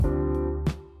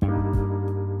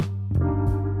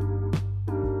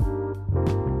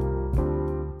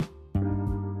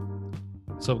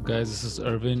What's up, guys? This is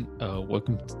Irvin.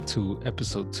 Welcome to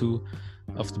episode 2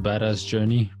 of the Badass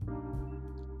Journey.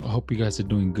 I hope you guys are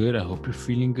doing good. I hope you're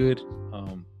feeling good.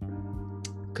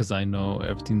 Because I know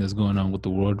everything that's going on with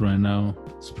the world right now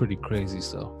is pretty crazy.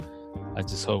 So I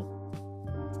just hope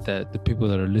that the people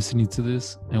that are listening to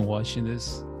this and watching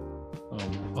this,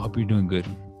 I hope you're doing good.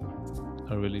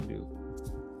 I really do.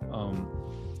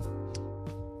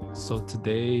 So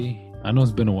today, I know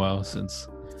it's been a while since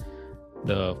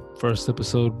the first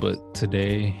episode, but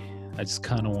today I just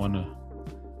kind of want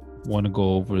to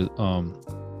go over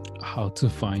how to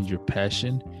find your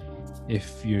passion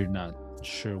if you're not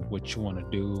sure what you want to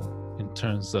do in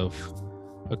terms of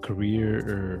a career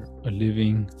or a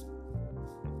living,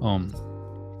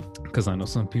 because I know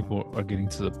some people are getting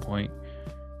to the point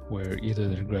where either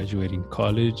they're graduating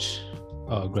college,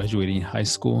 graduating high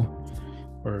school,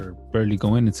 or barely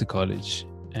going into college,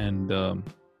 and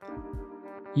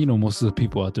most of the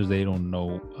people out there, they don't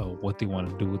know what they want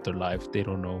to do with their life. They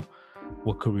don't know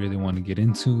what career they want to get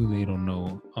into. They don't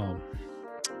know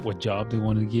what job they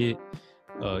want to get,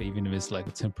 even if it's like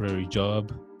a temporary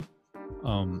job.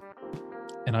 And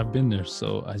I've been there,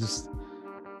 so I just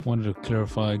wanted to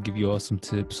clarify, give you all some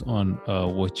tips on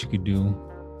what you could do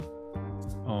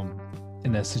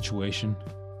in that situation,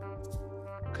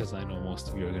 because I know most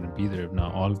of you are going to be there, if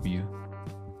not all of you.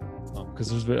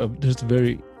 Because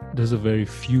there's a very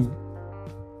few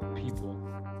people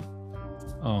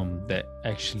that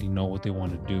actually know what they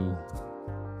want to do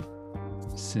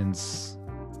since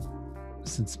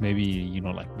maybe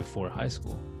like before high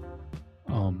school,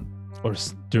 or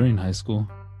during high school,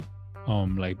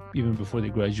 like even before they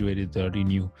graduated, they already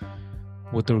knew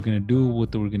what they were gonna do,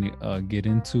 what they were gonna get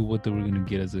into, what they were gonna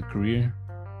get as a career,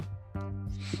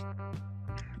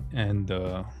 and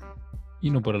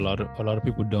but a lot of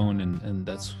people don't, and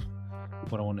that's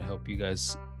what I want to help you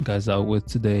guys out with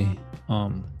today.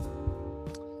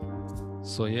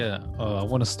 So yeah, I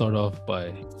want to start off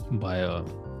by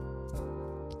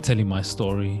telling my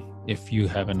story, if you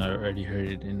haven't already heard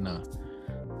it in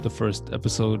the first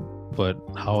episode, but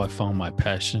how I found my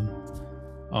passion.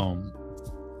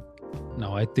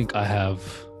 Now I think I have,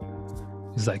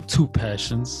 it's like two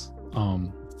passions.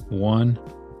 One,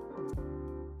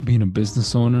 being a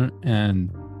business owner,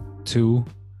 and two,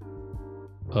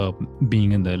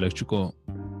 being in the electrical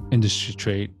industry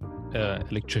trade,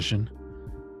 electrician.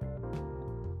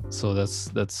 So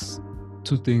that's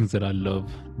two things that I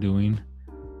love doing.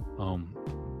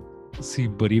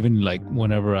 But even like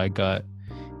whenever I got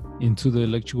into the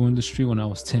electrical industry when I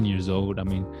was 10 years old, I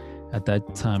mean, at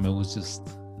that time it was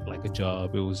just like a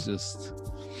job. It was just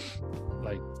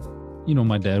like,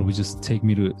 my dad would just take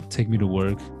me to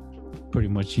work, pretty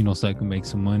much, so I could make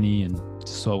some money, and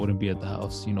just so I wouldn't be at the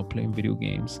house, playing video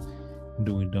games and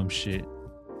doing dumb shit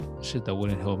that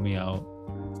wouldn't help me out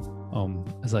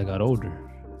as I got older.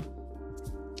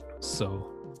 So,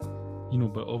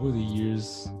 but over the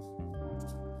years,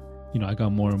 I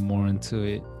got more and more into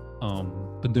it.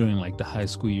 But during like the high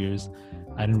school years,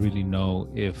 I didn't really know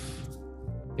if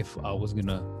I was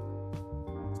gonna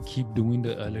keep doing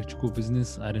the electrical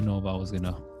business. I didn't know if I was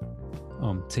gonna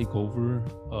take over.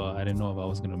 I didn't know if I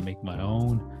was gonna make my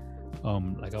own.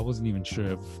 Like I wasn't even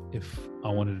sure if I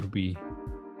wanted to be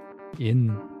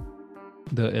in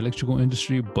the electrical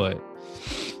industry. But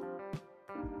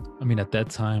I mean, at that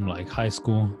time, like high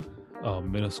school,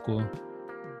 middle school,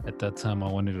 at that time I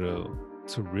wanted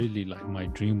to really, like, my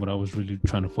dream, what I was really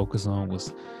trying to focus on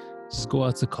was just go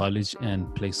out to college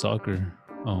and play soccer,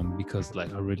 because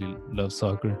like I really love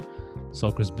soccer.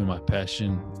 Soccer's been my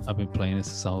passion. I've been playing it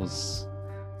since I was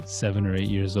 7 or 8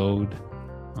 years old.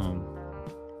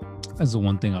 That's the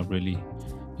one thing I really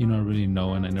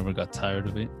know, and I never got tired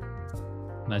of it.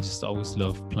 And I just always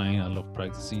loved playing. I love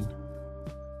practicing.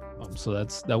 So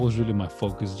that was really my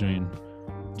focus during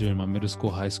my middle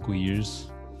school, high school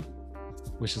years,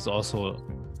 which is also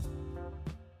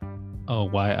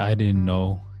why I didn't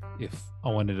know if I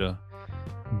wanted to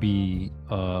be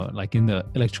like in the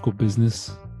electrical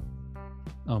business,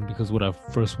 because what I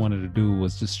first wanted to do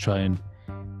was just try and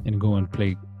go and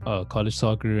play college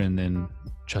soccer, and then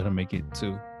try to make it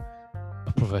to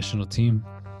a professional team.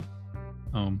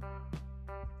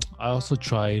 I also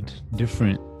tried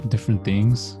different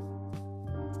things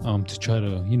to try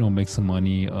to make some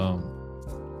money,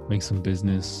 make some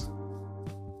business,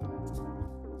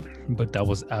 but that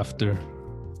was after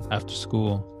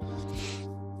school.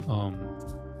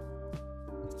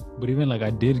 But even like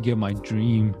I did get my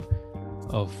dream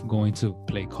of going to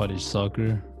play college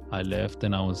soccer. I left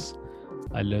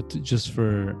just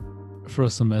for a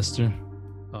semester,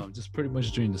 just pretty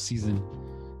much during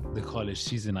the college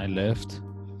season. I left,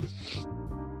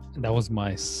 that was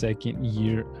my second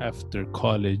year after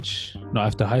college. No,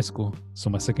 after high school. So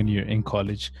my second year in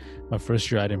college. My first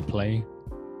year I didn't play.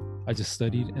 I just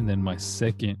studied, and then my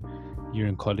second year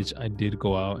in college I did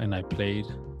go out and I played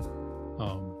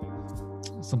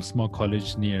some small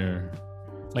college near,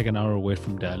 like an hour away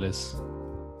from Dallas,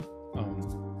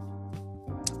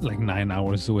 like 9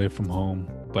 hours away from home.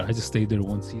 But I just stayed there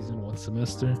one season, one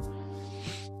semester.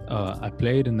 I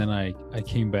played, and then I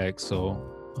came back. So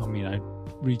I mean, I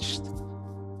reached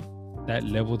that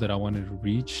level that I wanted to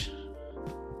reach,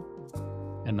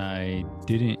 and I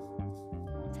didn't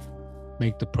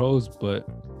make the pros, but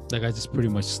like I just pretty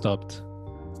much stopped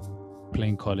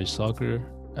playing college soccer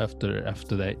after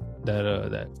that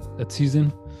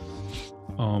season,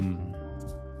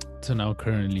 to now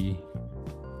currently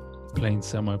playing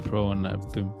semi-pro. And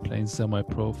I've been playing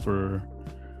semi-pro for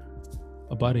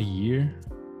about a year.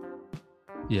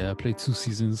 Yeah, I played 2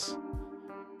 seasons,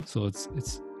 so it's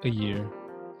a year.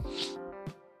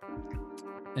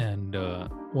 And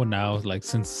well, now, like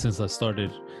since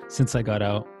I got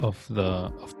out of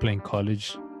playing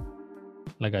college,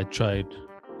 like I tried,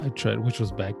 which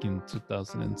was back in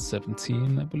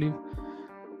 2017, I believe.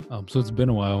 So it's been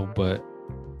a while, but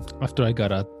after I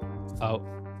got out of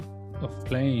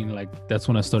playing, like that's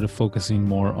when I started focusing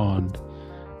more on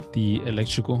the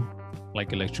electrical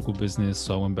business.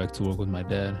 So I went back to work with my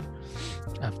dad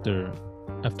after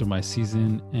my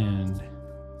season, and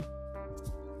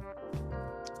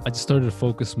I just started to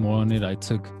focus more on it. I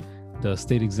took the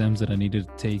state exams that I needed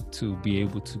to take to be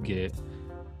able to get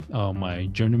my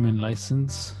journeyman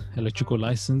license, electrical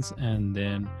license, and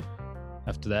then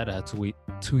after that I had to wait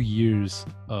 2 years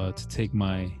to take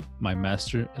my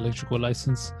master electrical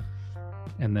license.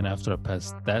 And then after I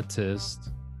passed that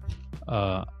test,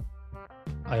 I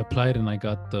applied and I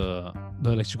got the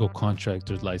electrical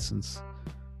contractor's license.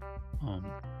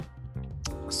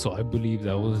 So I believe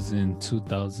that was in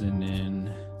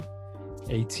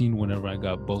 2018 whenever I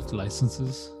got both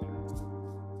licenses.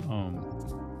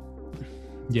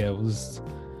 Yeah, it was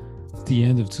the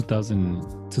end of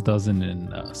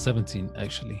 2017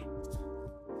 actually,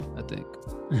 I think.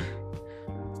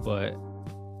 But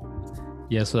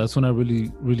yeah, so that's when I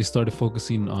really started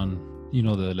focusing on, you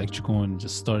know, the electrical and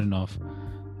just starting off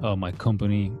my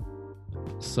company.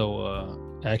 So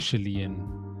actually in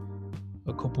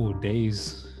a couple of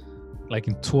days, like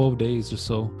in 12 days or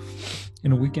so,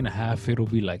 in a week and a half, it'll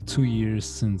be like 2 years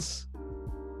since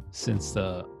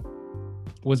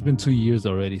well, it's been 2 years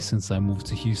already since I moved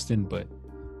to Houston, but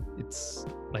it's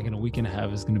like in a week and a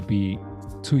half, it's going to be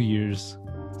 2 years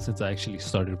since I actually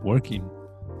started working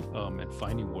and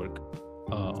finding work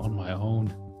on my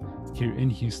own here in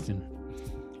Houston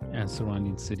and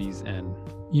surrounding cities. And,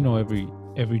 you know,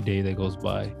 every day that goes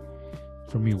by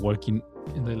for me working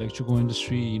in the electrical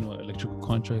industry, you know, electrical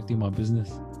contracting, my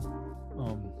business,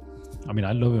 I mean,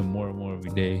 I love it more and more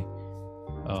every day.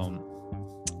 I'm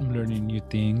learning new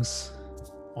things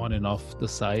on and off the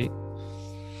site.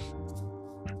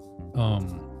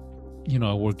 You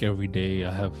know, I work every day.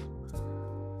 I have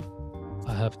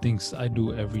things I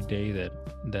do every day that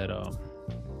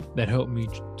help me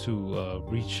to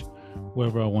reach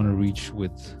wherever I want to reach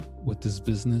with this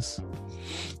business.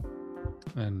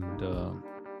 And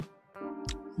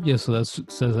yeah, so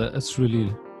that's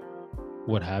really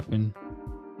what happened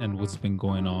and what's been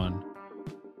going on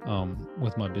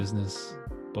with my business.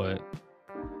 But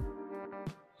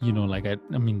you know, like I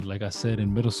said,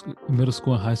 in middle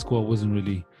school and high school, I wasn't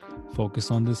really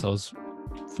focused on this. I was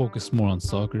focused more on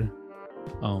soccer.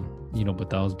 You know,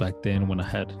 but that was back then when I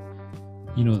had,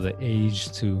 you know, the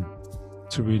age to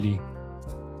really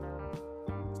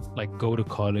like go to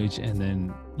college, and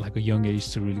then like a young age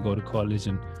to really go to college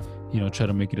and, you know, try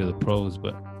to make it to the pros.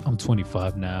 But I'm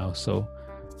 25 now, so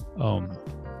I'm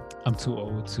too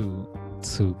old to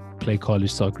play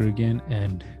college soccer again,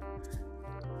 and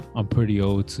I'm pretty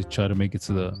old to try to make it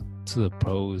to the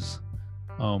pros.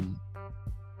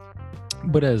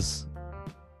 But as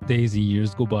days and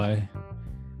years go by,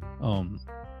 I'm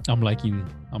loving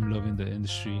the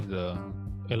industry, the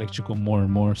electrical, more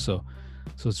and more. So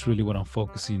it's really what I'm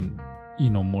focusing, you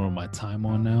know, more of my time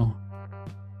on now.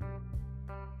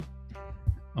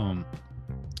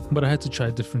 But I had to try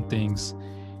different things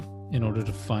in order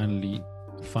to finally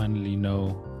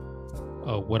know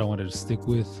what I wanted to stick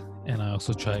with. And I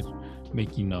also tried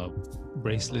making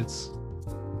bracelets,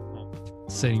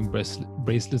 setting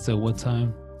bracelets at one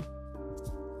time,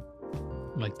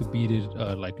 like the beaded,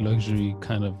 like luxury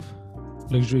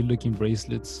looking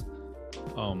bracelets.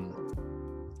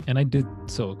 And I did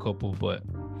sew a couple, but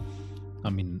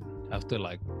I mean, after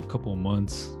like a couple of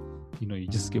months, you know, you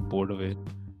just get bored of it.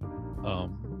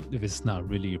 if it's not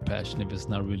really your passion, if it's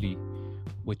not really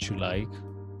what you like.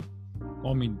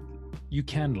 I mean, you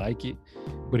can like it,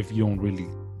 but if you don't really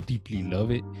deeply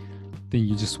love it, then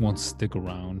you just won't stick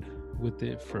around with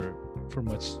it for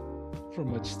much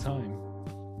time.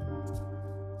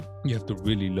 You have to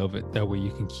really love it. That way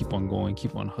you can keep on going,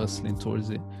 keep on hustling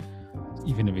towards it,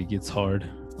 even if it gets hard.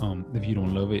 If you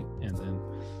don't love it and then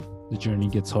the journey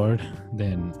gets hard,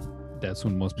 then that's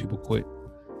when most people quit.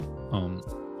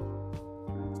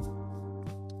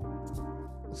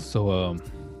 So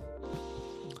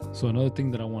another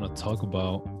thing that I want to talk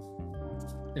about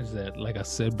is that, like I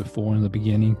said before in the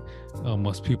beginning,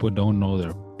 most people don't know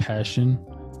their passion.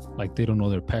 Like, they don't know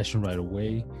their passion right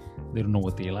away. They don't know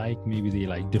what they like. Maybe they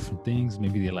like different things.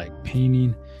 Maybe they like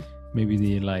painting. Maybe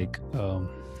they like,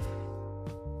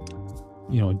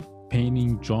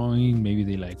 painting, drawing. Maybe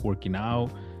they like working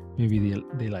out. Maybe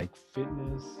they like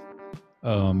fitness.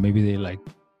 Maybe they like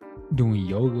doing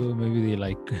yoga. Maybe they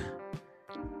like,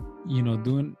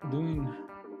 doing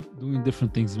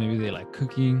different things. Maybe they like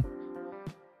cooking.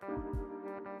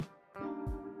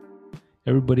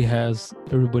 Everybody has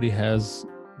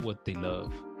what they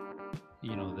love.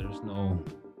 There's no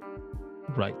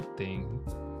right thing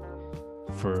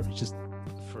for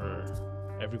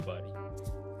everybody,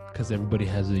 because everybody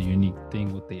has a unique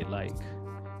thing what they like.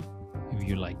 If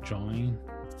you like drawing,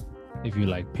 if you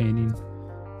like painting,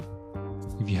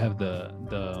 if you have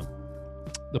the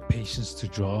patience to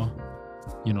draw,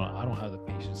 I don't have the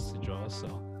patience to draw,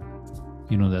 so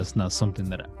that's not something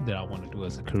that I want to do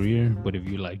as a career. But if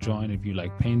you like drawing, if you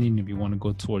like painting, if you want to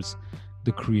go towards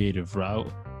the creative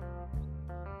route,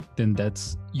 then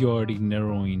you're already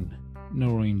narrowing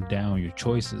down your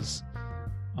choices.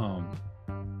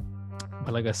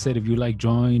 But like I said, if you like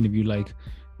drawing, if you like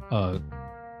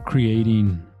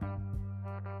creating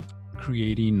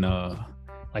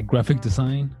like graphic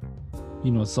design,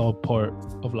 it's all part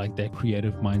of like that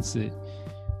creative mindset.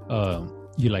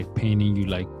 You like painting, you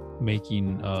like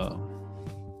making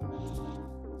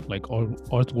like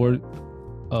artwork,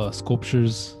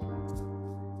 sculptures.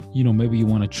 Maybe you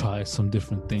want to try some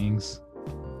different things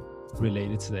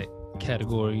related to that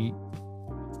category,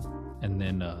 and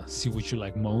then see what you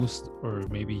like most. Or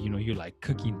maybe you like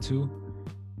cooking too.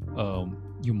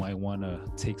 You might want to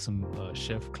take some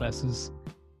chef classes,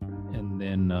 and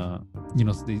then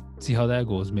see how that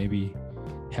goes. Maybe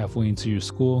halfway into your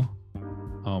school,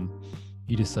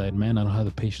 you decide, man, I don't have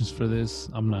the patience for this.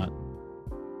 I'm not,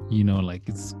 like,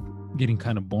 it's getting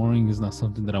kind of boring. It's not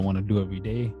something that I want to do every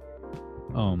day,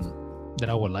 that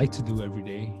I would like to do every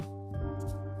day.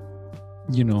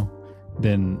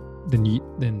 Then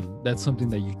that's something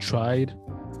that you tried.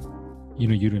 You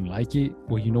didn't like it.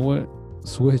 Well, you know what?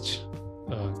 Switch.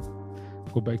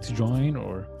 Go back to drawing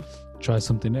or try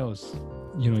something else.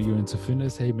 You're into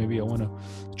fitness. Hey, maybe I want to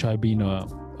try being a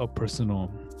personal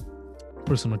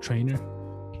trainer.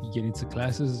 You get into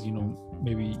classes,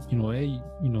 maybe, hey,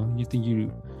 you think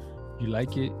you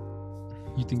like it,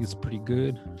 you think it's pretty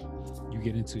good, you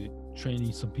get into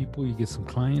training some people, you get some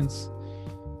clients.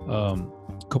 A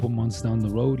couple months down the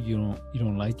road, you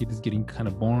don't like it, it's getting kind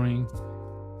of boring.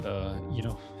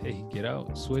 Hey, get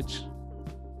out, switch.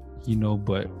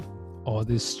 But all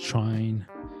this trying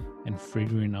and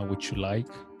figuring out what you like,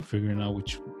 figuring out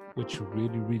what you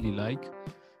really, really like,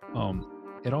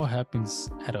 it all happens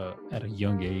at a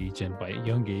young age. And by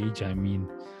young age, I mean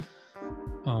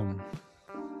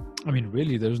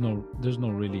really, there's no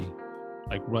really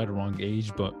like right or wrong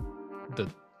age, but the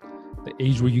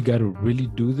age where you got to really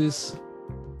do this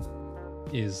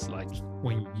is like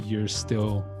when you're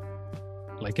still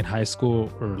like in high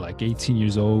school, or like 18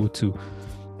 years old to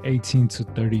 18 to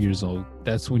 30 years old.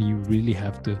 That's when you really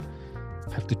have to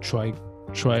try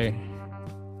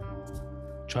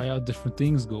out different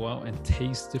things, go out and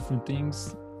taste different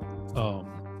things,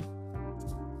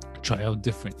 try out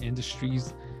different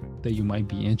industries that you might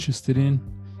be interested in.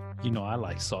 I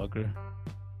like soccer.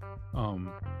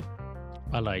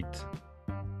 I liked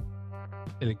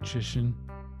electrician.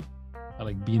 I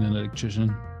like being an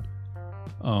electrician.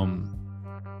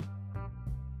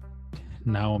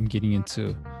 Now I'm getting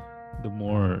into the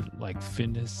more like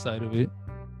fitness side of it.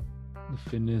 The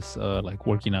fitness, like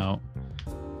working out.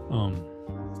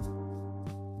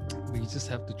 But you just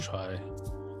have to try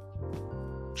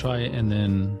it, and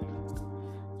then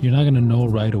you're not gonna know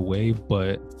right away,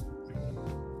 but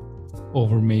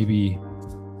over maybe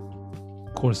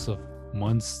course of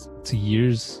months to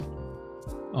years,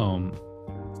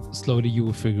 slowly you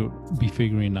will be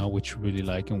figuring out what you really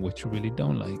like and what you really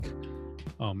don't like,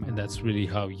 and that's really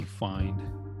how you find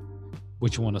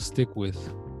what you want to stick with.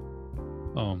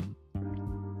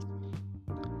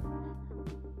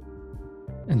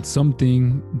 And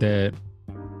something that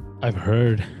I've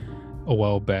heard a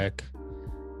while back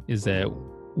is that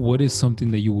what is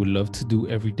something that you would love to do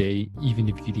every day, even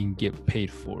if you didn't get paid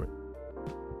for it?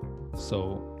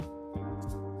 So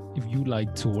if you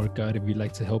like to work out, if you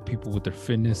like to help people with their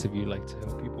fitness, if you like to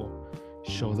help people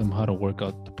show them how to work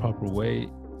out the proper way,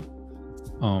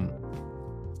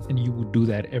 and you would do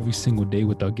that every single day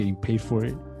without getting paid for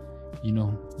it,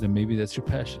 then maybe that's your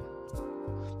passion.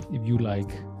 If you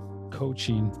like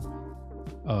coaching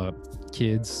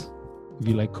kids, if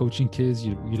you like coaching kids,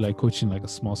 you like coaching like a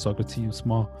small soccer team,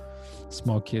 small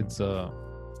kids, a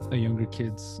younger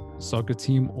kids soccer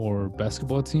team or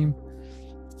basketball team,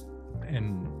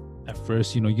 and at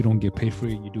first, you don't get paid for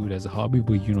it, you do it as a hobby,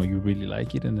 but you really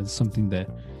like it, and it's something that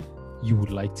you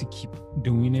would like to keep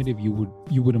doing it. If you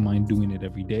wouldn't mind doing it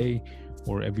every day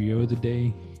or every other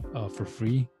day for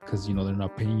free, because they're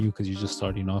not paying you, because you're just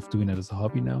starting off doing it as a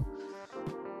hobby now,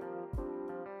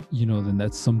 then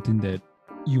that's something that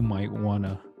you might want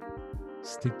to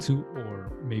stick to,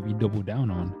 or maybe double down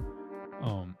on,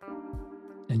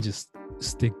 and just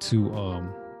stick to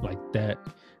like that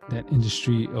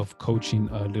industry of coaching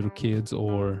little kids,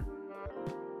 or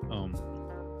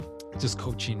just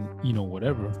coaching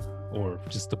whatever, or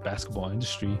just the basketball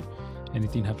industry,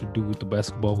 anything have to do with the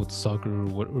basketball, with soccer, or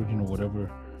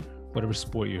whatever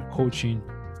sport you're coaching.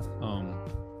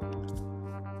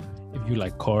 If you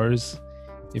like cars,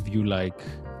 if you like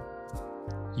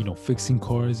fixing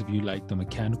cars, if you like the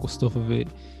mechanical stuff of it,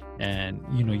 and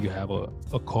you have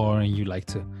a car and you like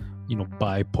to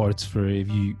buy parts for it,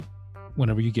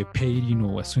 whenever you get paid,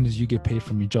 as soon as you get paid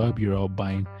from your job, you're all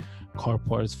buying car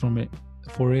parts for it,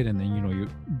 and then you're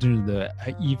during the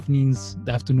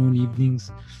afternoon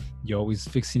evenings, you're always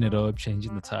fixing it up,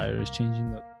 changing the tires,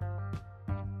 changing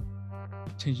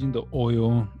the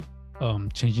oil,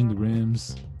 changing the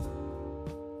rims,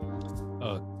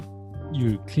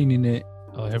 you're cleaning it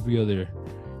every other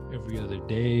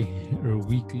day or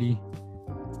weekly.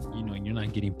 You're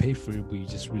not getting paid for it, but you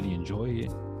just really enjoy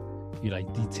it. You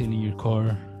like detailing your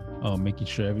car, making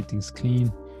sure everything's clean,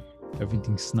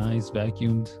 everything's nice,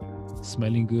 vacuumed,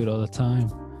 smelling good all the time.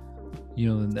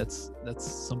 Then that's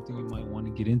something you might want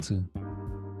to get into.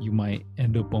 You might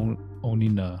end up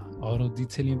owning a auto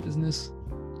detailing business,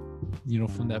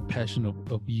 from that passion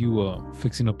of you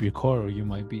fixing up your car, or you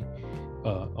might be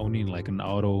owning like an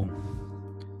auto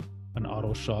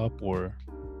shop, or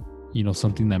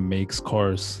something that makes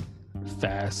cars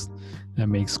fast, that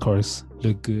makes cars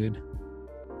look good.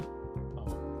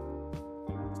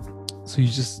 So you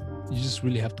just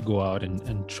really have to go out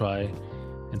and try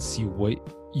and see what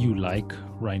you like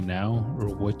right now, or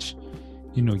what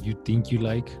you think you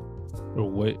like, or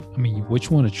what you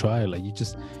want to try. Like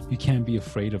you can't be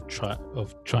afraid of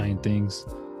trying things.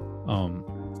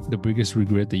 The biggest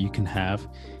regret that you can have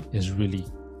is really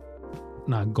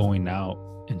not going out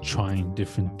and trying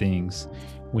different things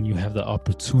when you have the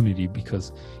opportunity,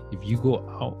 because if you go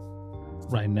out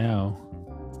right now,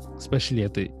 especially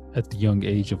at the young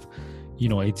age of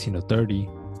 18 or 30,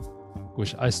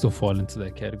 which I still fall into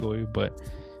that category, but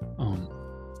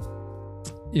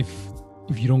if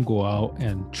you don't go out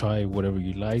and try whatever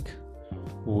you like,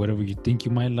 or whatever you think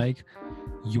you might like,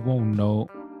 you won't know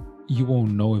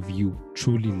if you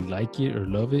truly like it or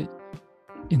love it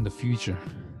in the future.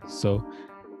 So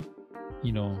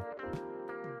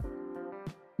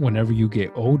whenever you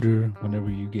get older, whenever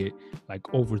you get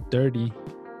like over 30,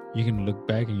 you're gonna look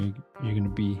back and you're gonna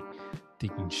be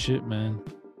thinking, shit, man,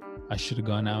 I should have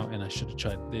gone out and I should have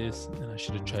tried this and I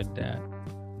should have tried that.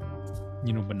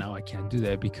 But now I can't do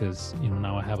that, because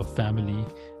now I have a family,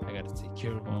 I got to take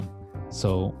care of them.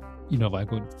 So if I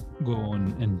go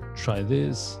and try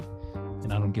this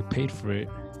and I don't get paid for it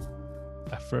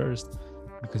at first,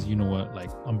 because like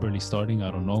I'm barely starting,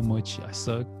 I don't know much, I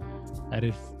suck at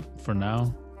it for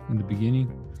now in the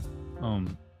beginning,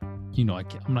 I'm not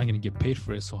going to get paid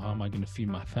for it, so how am I going to feed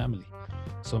my family?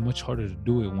 So much harder to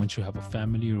do it once you have a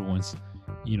family, or once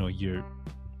you're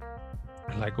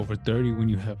like over 30, when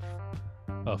you have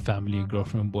a family, a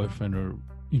girlfriend, boyfriend, or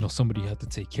somebody you have to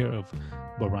take care of.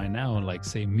 But right now, like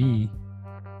say me,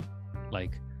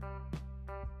 like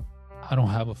I don't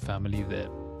have a family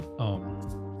that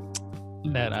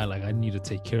I need to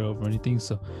take care of or anything,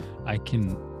 so I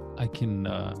can like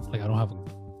I don't have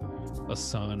a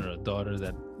son or a daughter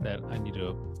that I need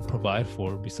to provide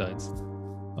for besides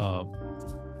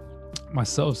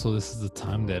myself. So this is the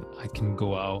time that I can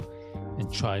go out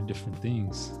and try different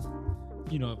things.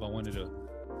 If I wanted to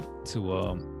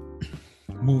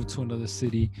move to another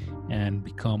city and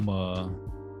become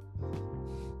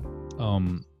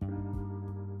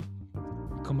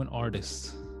an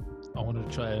artist, I wanted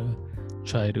to try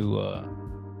try to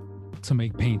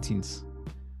make paintings,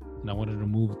 and I wanted to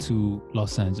move to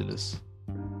Los Angeles.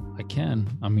 I can.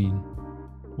 I mean,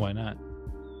 why not?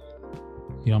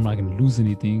 I'm not going to lose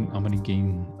anything. I'm going to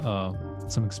gain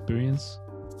some experience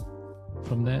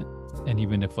from that. And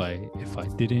even if I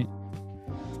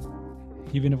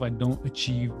don't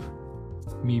achieve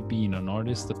me being an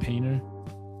artist, a painter,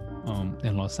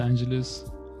 in Los Angeles,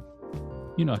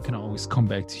 I can always come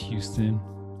back to Houston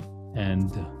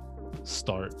and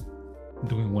start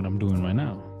doing what I'm doing right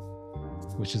now,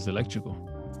 which is electrical.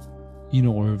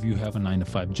 Or if you have a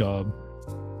 9-to-5 job,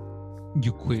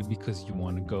 you quit because you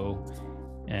want to go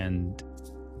and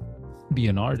be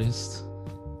an artist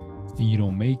and you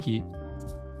don't make it,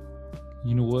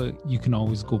 you know what? You can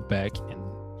always go back and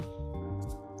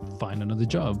find another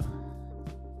job,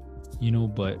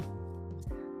 but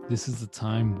this is the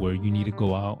time where you need to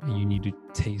go out and you need to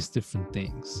taste different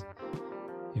things.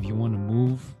 If you want to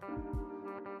move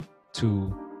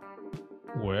to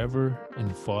wherever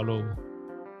and follow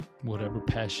whatever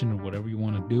passion or whatever you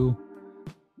want to do,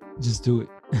 just do it.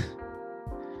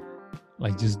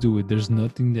 Just do it. There's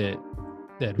nothing that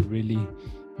really,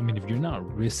 if you're not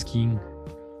risking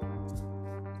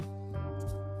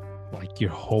your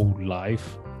whole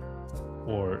life,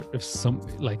 or if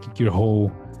your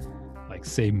whole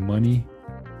say money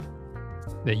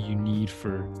that you need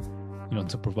for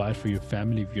to provide for your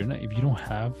family, if you don't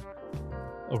have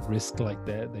a risk like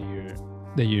that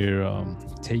you're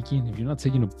taking, if you're not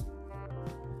taking a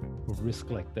risk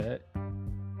like that,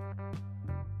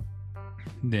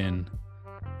 then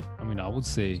I would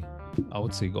say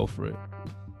go for it.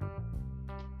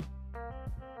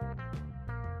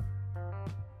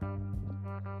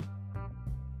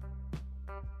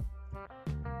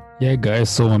 Yeah, guys.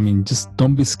 So just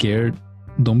don't be scared.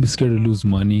 Don't be scared to lose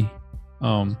money.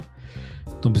 Don't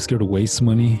be scared to waste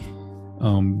money.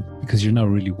 Because you're not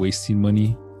really wasting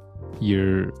money.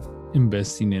 You're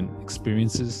investing in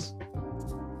experiences.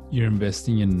 You're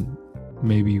investing in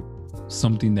maybe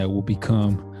something that will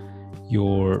become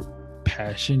your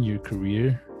passion, your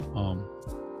career.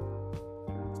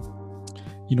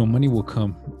 Money will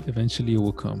come. Eventually it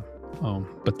will come.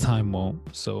 But time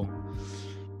won't. So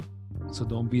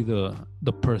don't be the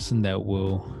person that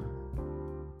will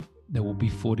be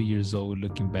 40 years old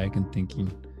looking back and thinking,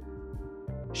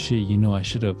 shit, I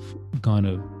should have gone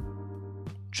to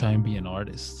try and be an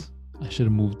artist. I should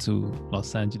have moved to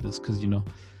Los Angeles because,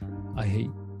 I hate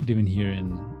living here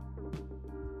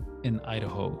in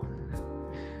Idaho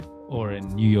or in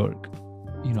New York.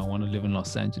 I want to live in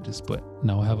Los Angeles, but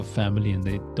now I have a family and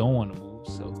they don't want to move.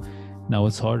 So now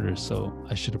it's harder. So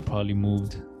I should have probably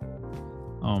moved,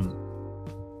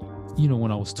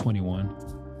 when I was 21.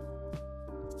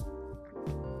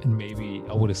 And maybe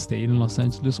I would have stayed in Los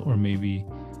Angeles, or maybe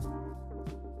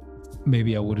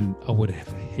I would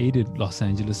have hated Los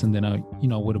Angeles, and then I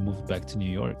would have moved back to New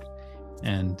York.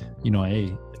 And at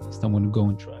least I'm gonna go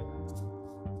and try.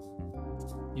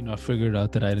 I figured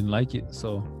out that I didn't like it,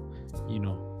 so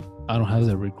I don't have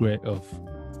that regret of,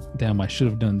 damn, I should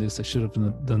have done this, I should have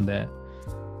done that.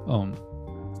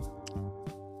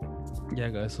 Yeah,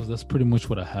 guys, so that's pretty much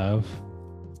what I have.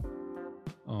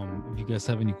 If you guys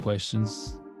have any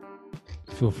questions,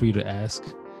 feel free to ask.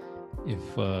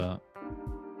 If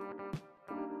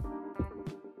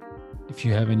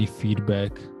you have any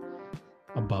feedback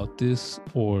about this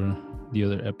or the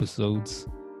other episodes,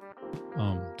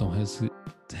 don't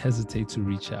hesitate to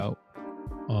reach out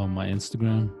on my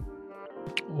Instagram,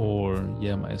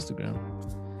 my Instagram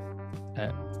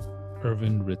at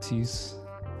Irvin Retiz,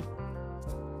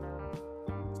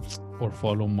 or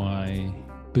follow my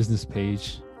business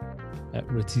page at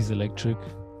Retiz Electric.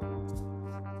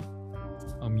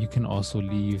 You can also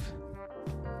leave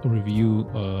a review,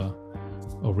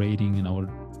 a rating, and I would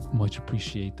much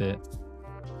appreciate that.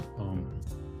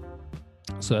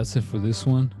 So that's it for this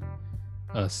one.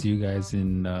 See you guys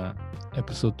in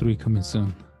episode 3 coming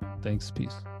soon. Thanks.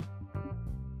 Peace.